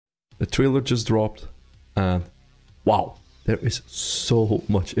The trailer just dropped, and wow, there is so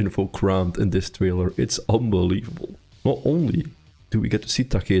much info crammed in this trailer. It's unbelievable. Not only do we get to see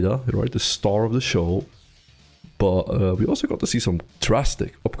Takeda, right, the star of the show, but we also got to see some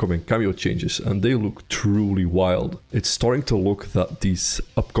drastic upcoming cameo changes, and they look truly wild. It's starting to look that these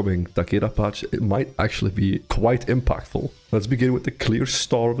upcoming Takeda patch, it might actually be quite impactful. Let's begin with the clear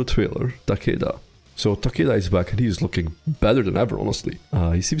star of the trailer, Takeda. So Takeda is back and he's looking better than ever, honestly.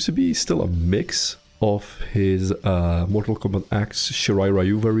 He seems to be still a mix of his Mortal Kombat X Shirai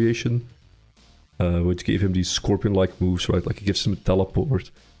Ryu variation, which gave him these scorpion-like moves, right? Like it gives him a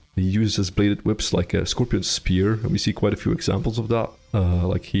teleport. He uses bladed whips like a scorpion spear, and we see quite a few examples of that,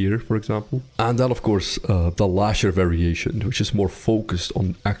 like here, for example. And then, of course, the lasher variation, which is more focused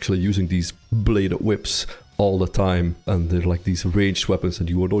on actually using these bladed whips all the time, and they're like these ranged weapons, and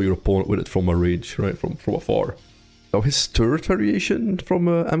you annoy your opponent with it from a range, right, from afar. Now his third variation from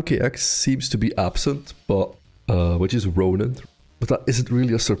MKX seems to be absent, but which is Ronin. But that isn't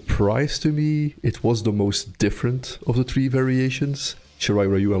really a surprise to me. It was the most different of the three variations. Shirai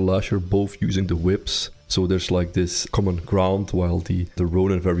Ryu and Lasher both using the whips, so there's like this common ground, while the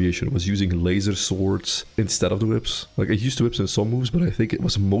Ronin variation was using laser swords instead of the whips. Like I used the whips in some moves, but I think it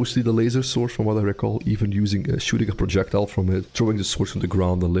was mostly the laser sword from what I recall, even using shooting a projectile from it, throwing the swords from the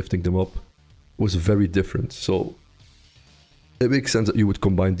ground and lifting them up was very different. So it makes sense that you would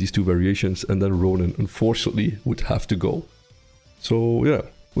combine these two variations, and then Ronin unfortunately would have to go. So yeah,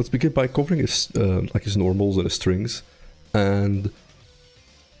 let's begin by covering his like his normals and his strings, and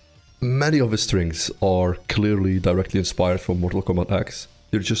many of his strings are clearly directly inspired from Mortal Kombat X.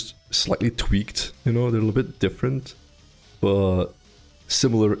 They're just slightly tweaked, you know, they're a little bit different, but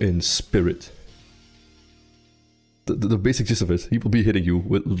similar in spirit. The basic gist of it, he will be hitting you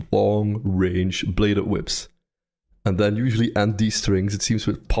with long range bladed whips, and then usually end these strings, it seems,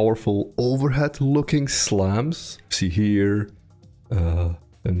 with powerful overhead looking slams. See here, and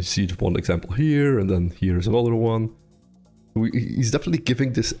you see one example here, and then here's another one. He's definitely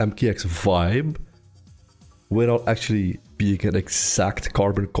giving this MKX vibe without actually being an exact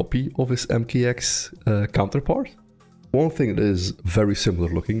carbon copy of his MKX counterpart. One thing that is very similar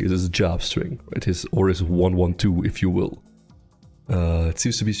looking is his jab string, right? His 1-1-2, if you will. It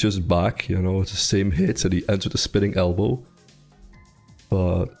seems to be just back, you know, it's the same hits, and he ends with a spinning elbow.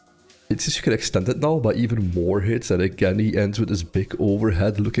 But it seems you can extend it now by even more hits, and again he ends with this big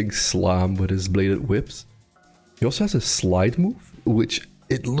overhead looking slam with his bladed whips. He also has a slide move, which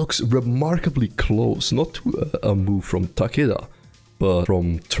it looks remarkably close, not to a move from Takeda, but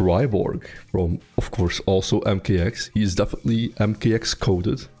from Triborg, from, of course, also MKX. He is definitely MKX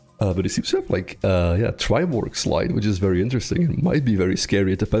coded, but he seems to have like, yeah, Triborg slide, which is very interesting. It might be very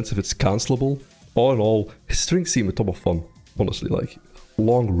scary, it depends if it's cancelable. All in all, his strings seem a ton of fun, honestly, like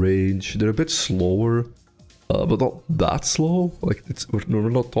long range, they're a bit slower. But not that slow. Like we're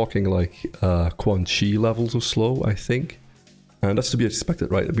not talking like Quan Chi levels of slow, I think, and that's to be expected,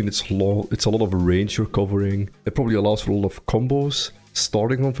 right? I mean, it's long, it's a lot of range you're covering. It probably allows for a lot of combos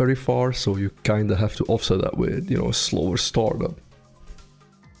starting on very far, so you kind of have to offset that with, you know, a slower startup.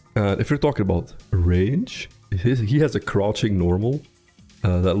 And if you're talking about range, he has a crouching normal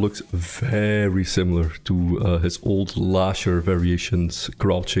that looks very similar to his old Lasher variations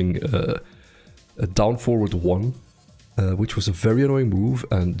crouching. A down forward 1, which was a very annoying move,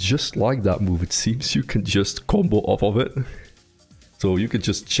 and just like that move, it seems you can just combo off of it. So you can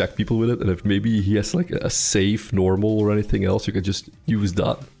just check people with it, and if maybe he has like a safe normal or anything else, you can just use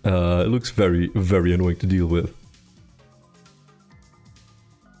that. It looks very, very annoying to deal with.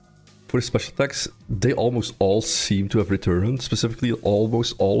 For his special attacks, they almost all seem to have returned. Specifically,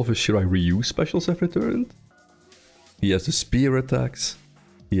 almost all of his Shirai Ryu specials have returned. He has the spear attacks.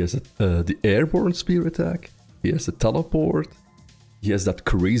 He has the airborne spear attack, he has the teleport, he has that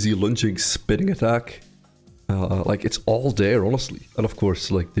crazy lunging spinning attack. Like, it's all there, honestly. And of course,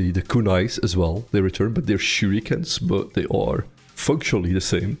 like the kunais as well, they return, but they're shurikens, but they are functionally the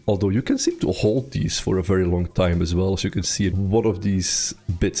same. Although you can seem to hold these for a very long time as well, as you can see in one of these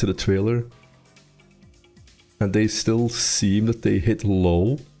bits in the trailer. And they still seem that they hit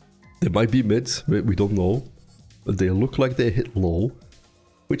low. They might be mids, we don't know, but they look like they hit low.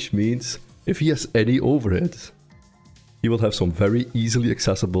 Which means, if he has any overhead, he will have some very easily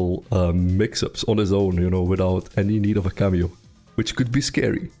accessible mix-ups on his own, you know, without any need of a cameo. Which could be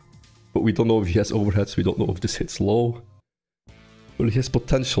scary. But we don't know if he has overheads, we don't know if this hits low. But he has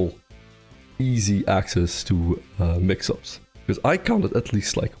potential easy access to mix-ups. Because I counted at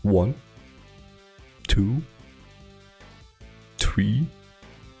least like 1, 2, 3,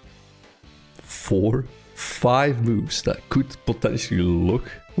 4, 5 moves that could potentially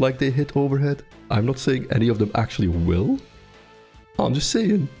look like they hit overhead. I'm not saying any of them actually will. I'm just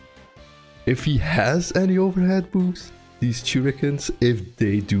saying, if he has any overhead moves, these shurikens, if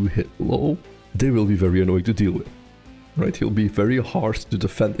they do hit low, they will be very annoying to deal with. Right, he'll be very hard to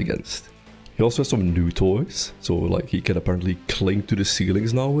defend against. He also has some new toys, so like he can apparently cling to the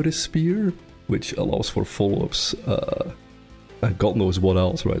ceilings now with his spear, which allows for follow-ups, and God knows what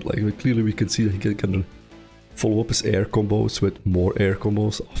else, right? Like clearly we can see that he can follow up his air combos with more air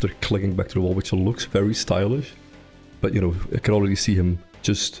combos after clinging back to the wall, which looks very stylish. But you know, I can already see him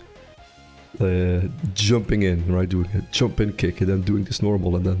just jumping in, right? Doing a jump in kick and then doing this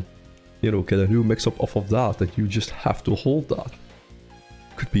normal and then, you know, get a new mix up off of that, and you just have to hold that.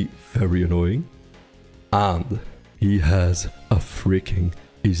 Could be very annoying. And he has a freaking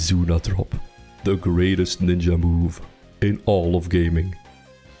Izuna drop. The greatest ninja move in all of gaming.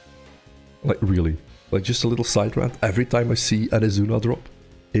 Like really. Like just a little side rant. Every time I see an Izuna drop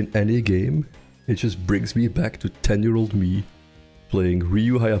in any game, it just brings me back to 10-year-old me playing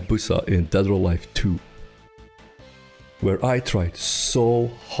Ryu Hayabusa in Dead or Alive 2. Where I tried so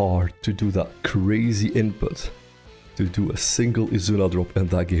hard to do that crazy input to do a single Izuna drop in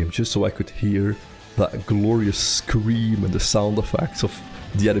that game, just so I could hear that glorious scream and the sound effects of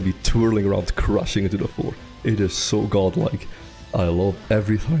the enemy twirling around, crashing into the floor. It is so godlike. I love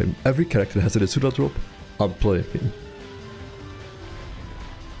every time. Every character has an Izuna drop, I'm playing him.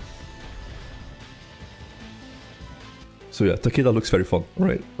 So yeah, Takeda looks very fun,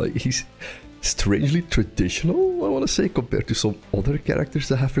 right? Like he's strangely traditional, I want to say, compared to some other characters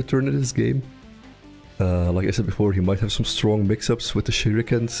that have returned in this game. Like I said before, he might have some strong mix-ups with the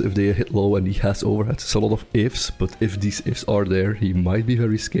shurikens if they hit low and he has overheads. It's a lot of ifs, but if these ifs are there, he might be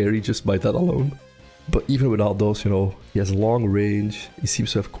very scary just by that alone. But even without those, you know, he has long range. He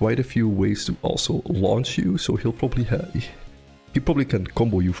seems to have quite a few ways to also launch you, so he probably can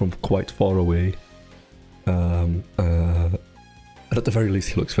combo you from quite far away. And at the very least,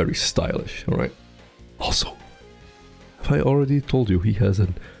 he looks very stylish, alright? Also, have I already told you he has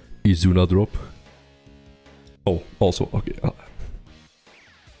an Izuna drop? Oh, also, okay,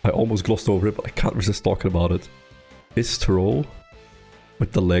 I almost glossed over it, but I can't resist talking about it. His throw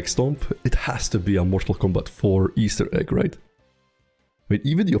with the leg stomp, it has to be a Mortal Kombat 4 Easter egg, right? I mean,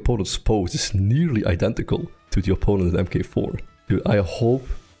 even the opponent's pose is nearly identical to the opponent in MK4. Dude, I hope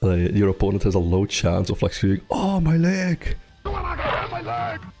your opponent has a low chance of like screaming, "Oh, my leg!"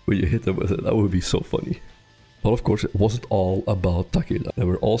 when you hit them with it. That would be so funny. But of course, it wasn't all about Takeda. There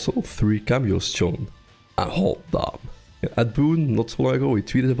were also 3 cameos shown. And hold on. At Boone, not so long ago, he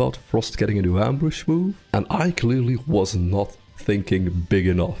tweeted about Frost getting a new ambush move. And I clearly was not thinking big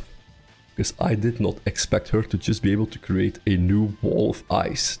enough. Because I did not expect her to just be able to create a new wall of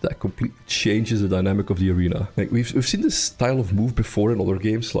ice that completely changes the dynamic of the arena. Like we've seen this style of move before in other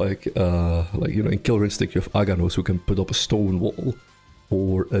games, like you know, in Killer Instinct you have Aganos who can put up a stone wall.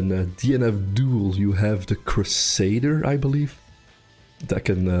 Or in DNF Duel you have the Crusader, I believe, that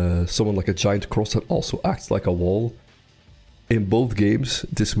can summon like a giant cross that also acts like a wall. In both games,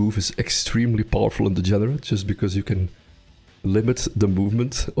 this move is extremely powerful and degenerate, just because you can limit the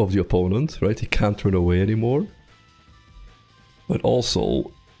movement of the opponent, right? He can't run away anymore. But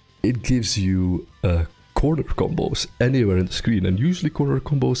also, it gives you corner combos anywhere in the screen, and usually corner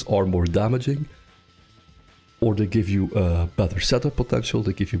combos are more damaging, or they give you better setup potential,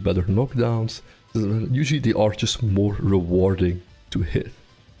 they give you better knockdowns. Usually they are just more rewarding to hit.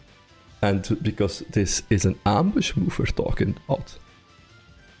 And because this is an ambush move we're talking about,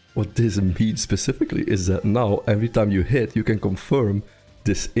 what this means specifically is that now every time you hit, you can confirm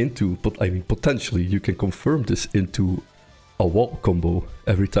this into, potentially you can confirm this into a wall combo.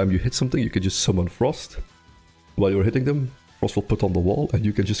 Every time you hit something, you can just summon Frost. While you're hitting them, Frost will put on the wall and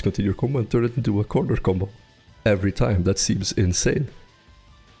you can just continue your combo and turn it into a corner combo. Every time. That seems insane.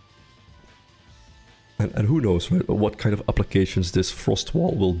 And who knows, right, what kind of applications this Frost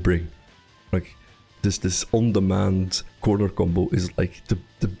wall will bring. Like, this on-demand corner combo is like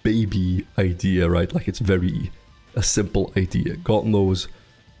the baby idea, right? Like, it's very a simple idea. God knows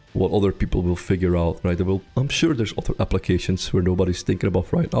what other people will figure out, right? I'm sure there's other applications where nobody's thinking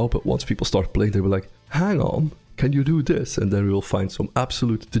about right now, but once people start playing, they'll be like, hang on, can you do this? And then we'll find some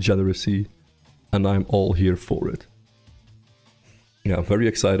absolute degeneracy, and I'm all here for it. Yeah, I'm very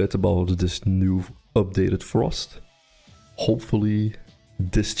excited about this new updated Frost. Hopefully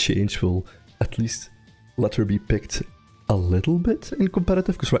this change will at least let her be picked a little bit in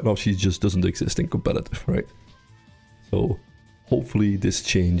competitive, because right now she just doesn't exist in competitive, right? So hopefully this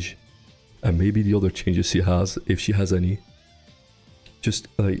change, and maybe the other changes she has, if she has any, just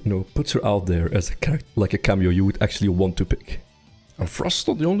you know, puts her out there as a character, like a cameo you would actually want to pick. And Frost's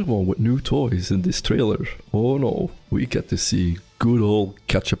not the only one with new toys in this trailer. Oh no, we get to see good old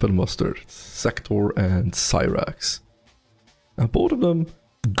ketchup and mustard, Sector and Cyrax. And both of them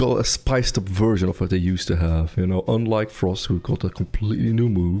got a spiced up version of what they used to have, you know, unlike Frost who got a completely new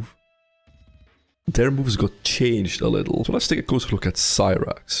move. Their moves got changed a little. So let's take a closer look at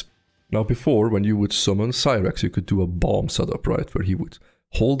Cyrax. Now before, when you would summon Cyrax, you could do a bomb setup, right? Where he would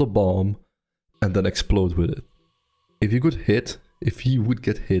hold a bomb and then explode with it. If he would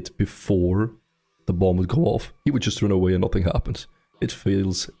get hit before the bomb would go off, he would just run away and nothing happens. It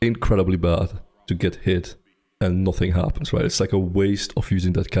feels incredibly bad to get hit and nothing happens, right? It's like a waste of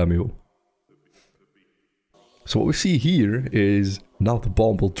using that cameo. So what we see here is now the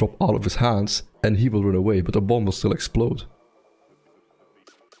bomb will drop out of his hands and he will run away, but the bomb will still explode.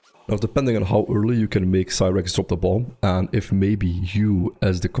 Now depending on how early you can make Cyrax drop the bomb, and if maybe you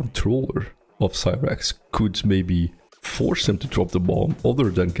as the controller of Cyrax could maybe force him to drop the bomb other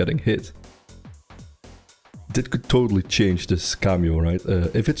than getting hit, that could totally change this cameo, right?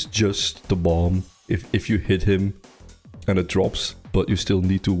 If it's just the bomb, if you hit him and it drops, but you still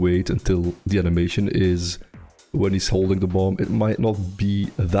need to wait until the animation is when he's holding the bomb, it might not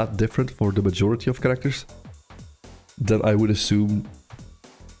be that different for the majority of characters. Then I would assume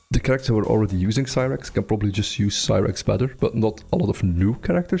the characters who are already using Cyrax can probably just use Cyrax better, but not a lot of new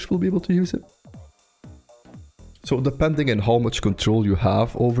characters will be able to use it. So depending on how much control you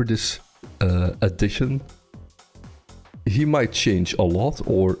have over this addition, he might change a lot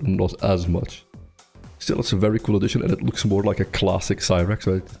or not as much. Still, it's a very cool addition and it looks more like a classic Cyrax,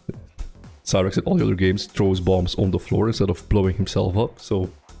 right? Cyrax in all the other games throws bombs on the floor instead of blowing himself up, so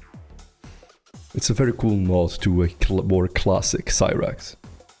it's a very cool nod to a more classic Cyrax.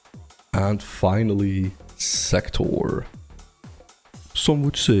 And finally, Sector. Some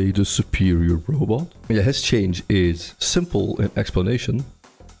would say the superior robot. Yeah, his change is simple in explanation,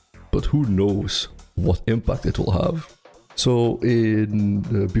 but who knows what impact it will have. So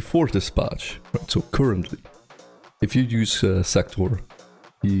before this patch, right, so currently, if you use Sector,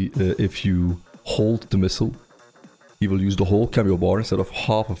 if you hold the missile, he will use the whole cameo bar instead of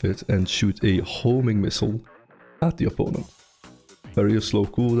half of it and shoot a homing missile at the opponent. Very slow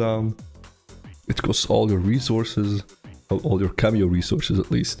cooldown. It costs all your resources, all your cameo resources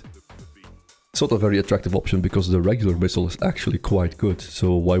at least. It's not a very attractive option because the regular missile is actually quite good,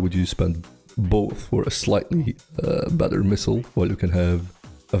 so why would you spend both for a slightly better missile while you can have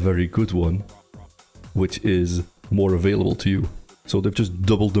a very good one, which is more available to you. So they've just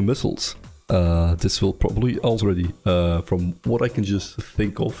doubled the missiles. This will probably already, from what I can just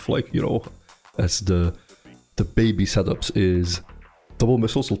think of, like, you know, as the baby setups is double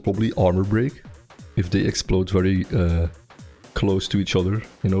missiles will probably armor break if they explode very close to each other,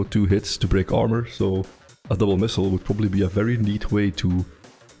 you know, 2 hits to break armor. So a double missile would probably be a very neat way to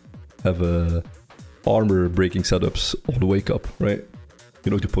have armor breaking setups on the wake up, right?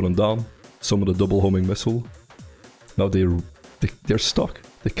 You know, to put them down, summon a double homing missile. Now they're stuck.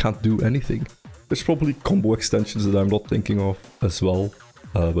 They can't do anything. There's probably combo extensions that I'm not thinking of as well.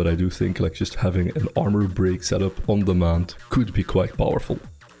 But I do think like just having an armor break setup on demand could be quite powerful.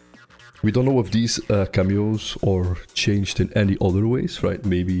 We don't know if these cameos are changed in any other ways, right?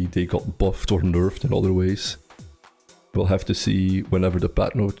 Maybe they got buffed or nerfed in other ways. We'll have to see whenever the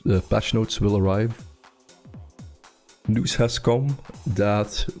patch notes will arrive. News has come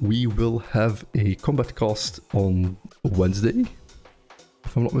that we will have a combat cast on Wednesday,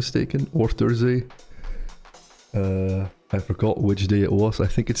 if I'm not mistaken, or Thursday. I forgot which day it was. I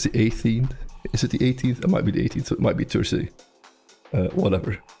think it's the 18th. Is it the 18th? It might be the 18th, so it might be Thursday.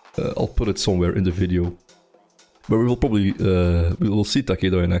 Whatever. I'll put it somewhere in the video. But we will probably we will see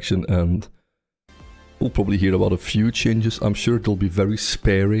Takeda in action, and we'll probably hear about a few changes. I'm sure they'll be very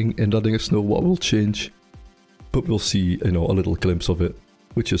sparing in letting us know what will change. But we'll see, you know, a little glimpse of it,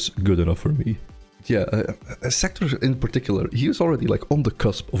 which is good enough for me. Yeah, Sector in particular, he is already like on the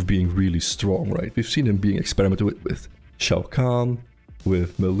cusp of being really strong, right? We've seen him being experimented with Shao Kahn,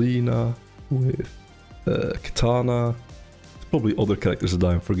 with Melina, with Katana. There's probably other characters that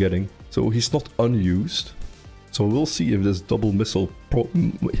I'm forgetting. So he's not unused. So we'll see if this double missile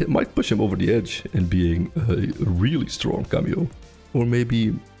it might push him over the edge in being a really strong cameo. Or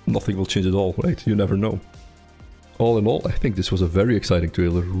maybe nothing will change at all, right? You never know. All in all, I think this was a very exciting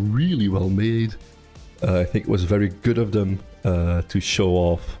trailer, really well made. I think it was very good of them to show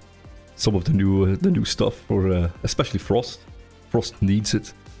off some of the new stuff for especially Frost. Frost needs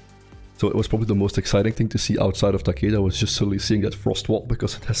it. So it was probably the most exciting thing to see outside of Takeda was just suddenly seeing that Frost wall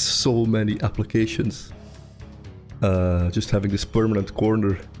because it has so many applications. Just having this permanent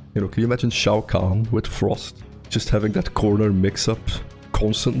corner, you know, can you imagine Shao Kahn with Frost? just having that corner mix-up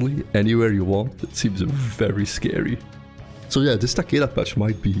constantly, anywhere you want, it seems very scary. So yeah, this Takeda patch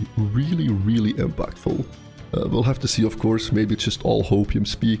might be really, really impactful. We'll have to see, of course, maybe it's just all hopium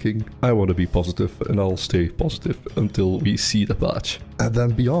speaking. I want to be positive, and I'll stay positive until we see the patch. And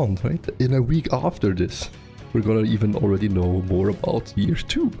then beyond, right? In a week after this, we're gonna even already know more about Year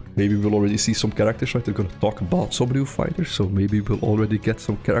 2. Maybe we'll already see some characters, right? They're gonna talk about some new fighters, so maybe we'll already get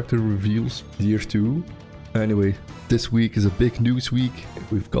some character reveals Year 2. Anyway, this week is a big news week.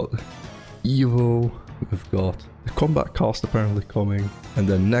 We've got EVO, we've got the Combat Cast apparently coming, and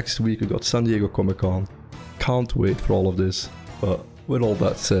then next week we got San Diego Comic-Con. Can't wait for all of this, but with all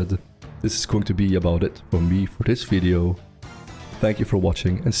that said, this is going to be about it for me for this video. Thank you for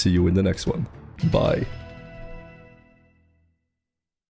watching and see you in the next one. Bye.